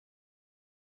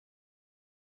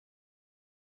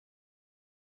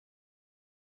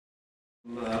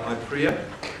IPRIA,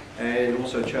 and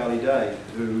also Charlie Day,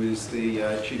 who is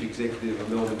the Chief Executive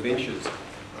of Inventions,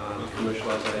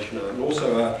 Commercialisation, and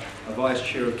also a Vice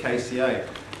Chair of KCA.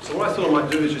 So what I thought I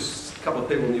might do is just a couple of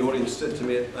people in the audience said to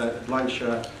me at lunch,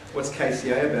 what's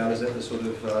KCA about? Is that the sort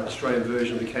of Australian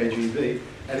version of the KGB?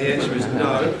 And the answer is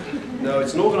no. No,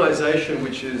 it's an organisation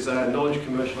which is Knowledge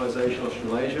Commercialisation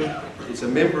Australasia. It's a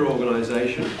member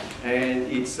organisation,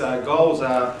 and its goals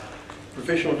are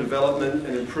professional development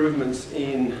and improvements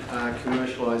in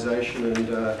commercialisation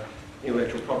and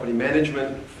intellectual property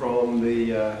management from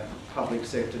the public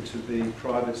sector to the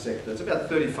private sector. It's about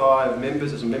 35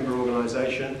 members as a member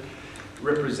organisation,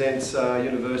 represents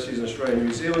universities in Australia and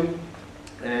New Zealand,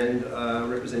 and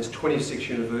represents 26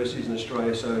 universities in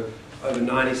Australia, so over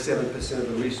 97% of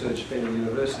the research spent in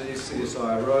universities,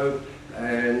 CSIRO,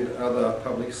 and other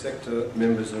public sector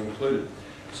members are included.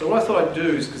 So what I thought I'd do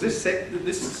is, because this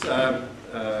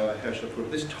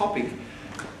topic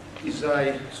is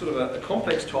a sort of a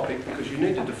complex topic, because you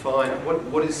need to define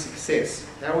what is success.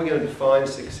 How are we going to define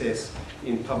success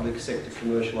in public sector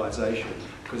commercialisation?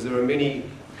 Because there are many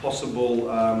possible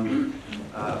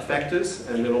factors,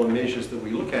 and there are measures that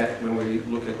we look at when we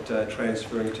look at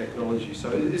transferring technology. So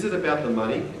is it about the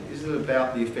money? Is it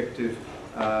about the effective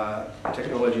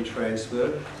technology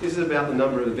transfer? Is it about the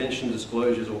number of invention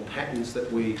disclosures or patents that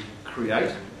we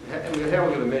create? How are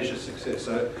we going to measure success?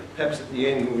 So perhaps at the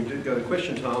end, when we do go to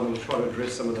question time, we'll try to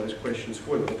address some of those questions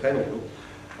for you. The panel will.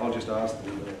 I'll just ask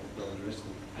them and they'll address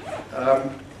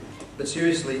them. But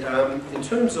seriously, in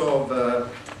terms of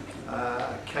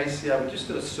KCA, we just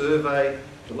did a survey.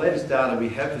 The latest data we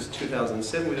have is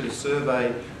 2007. We did a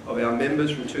survey of our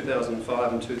members from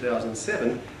 2005 and 2007.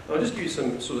 And I'll just give you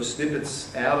some sort of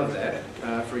snippets out of that.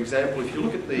 For example, if you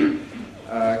look at the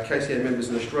KCA members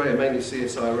in Australia, mainly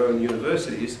CSIRO and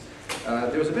universities,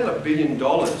 there was about $1 billion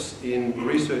in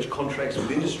research contracts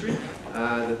with industry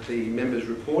that the members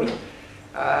reported.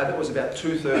 That was about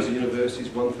 2/3 of universities,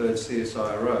 1/3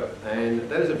 CSIRO. And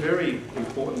that is a very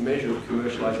important measure of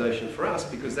commercialisation for us,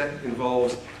 because that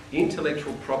involves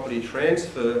intellectual property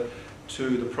transfer to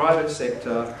the private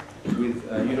sector with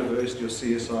university or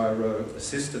CSIRO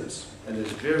assistance. And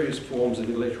there's various forms of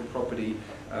intellectual property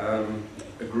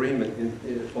agreement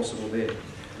possible there.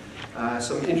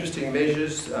 Some interesting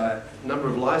measures, number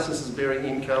of licenses bearing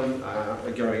income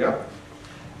are going up.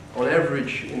 On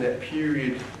average, in that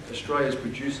period, Australia is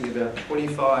producing about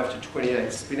 25 to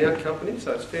 28 spin-out companies,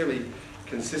 so it's fairly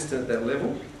consistent at that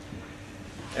level.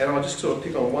 And I'll just sort of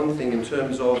pick on one thing in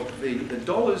terms of the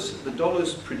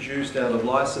dollars produced out of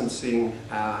licensing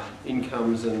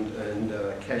incomes and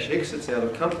cash exits out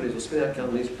of companies or spin-out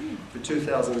companies for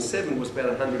 2007 was about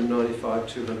 195,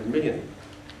 200 million.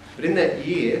 But in that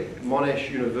year, Monash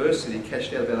University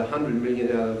cashed out about 100 million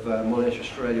out of Monash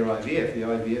Australia IVF, the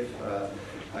IVF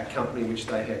company which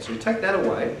they had. So you take that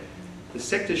away, the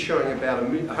sector's showing about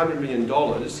 $100 million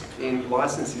in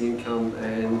licensing income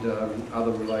and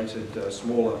other related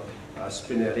smaller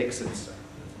spin-out exits.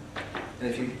 And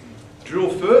if you drill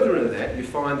further into that, you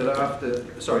find that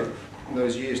in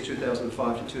those years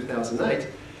 2005 to 2008,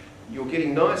 you're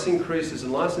getting nice increases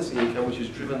in licensing income, which is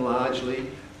driven largely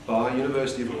by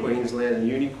University of Queensland and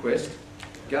UniQuest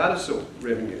Gardasil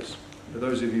revenues. For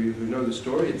those of you who know the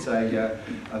story, it's a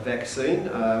vaccine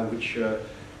which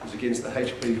is against the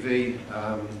HPV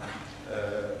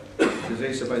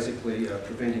disease, so basically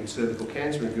preventing cervical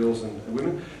cancer in girls and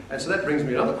women. And so that brings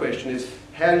me to another question, is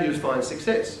how do you define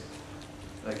success?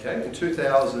 Okay, in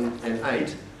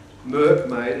 2008, Merck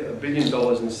made $1 billion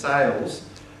in sales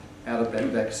out of that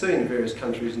vaccine in various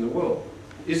countries in the world.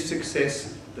 Is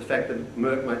success the fact that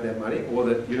Merck made that money, or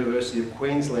that University of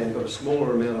Queensland got a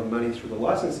smaller amount of money through the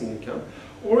licensing income,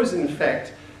 or is it in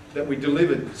fact that we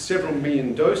delivered several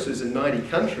million doses in 90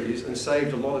 countries and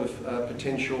saved a lot of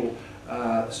potential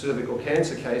cervical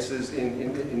cancer cases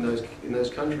in those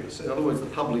countries? In other words, the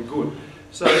public good.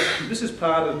 So this is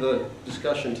part of the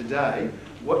discussion today,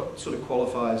 what sort of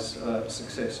qualifies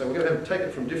success. So we're going to take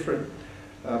it from different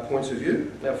points of view.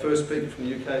 Our first speaker from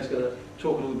the UK is going to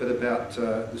talk a little bit about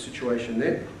the situation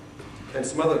there. And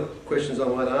some other questions I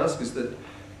might ask is that,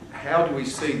 how do we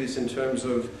see this in terms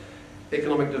of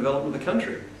economic development of the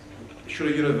country? Should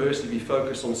a university be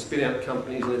focused on spin-out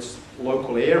companies in its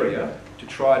local area to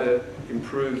try to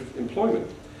improve employment?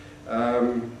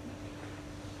 How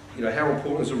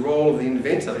important is the role of the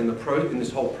inventor in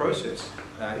this whole process?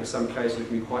 In some cases it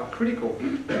can be quite critical.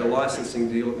 In a licensing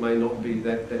deal it may not be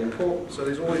that important. So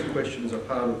there's all these questions are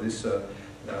part of this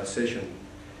session.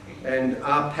 And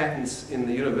are patents in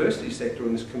the university sector,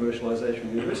 in this commercialisation of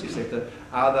the university sector,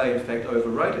 are they in fact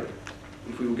overrated?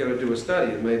 if we were going to do a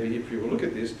study, and maybe if you will look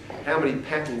at this, how many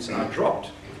patents are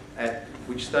dropped at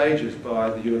which stages by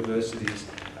the universities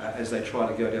as they try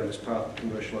to go down this path of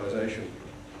commercialisation.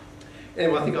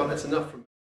 Anyway, I think that's enough from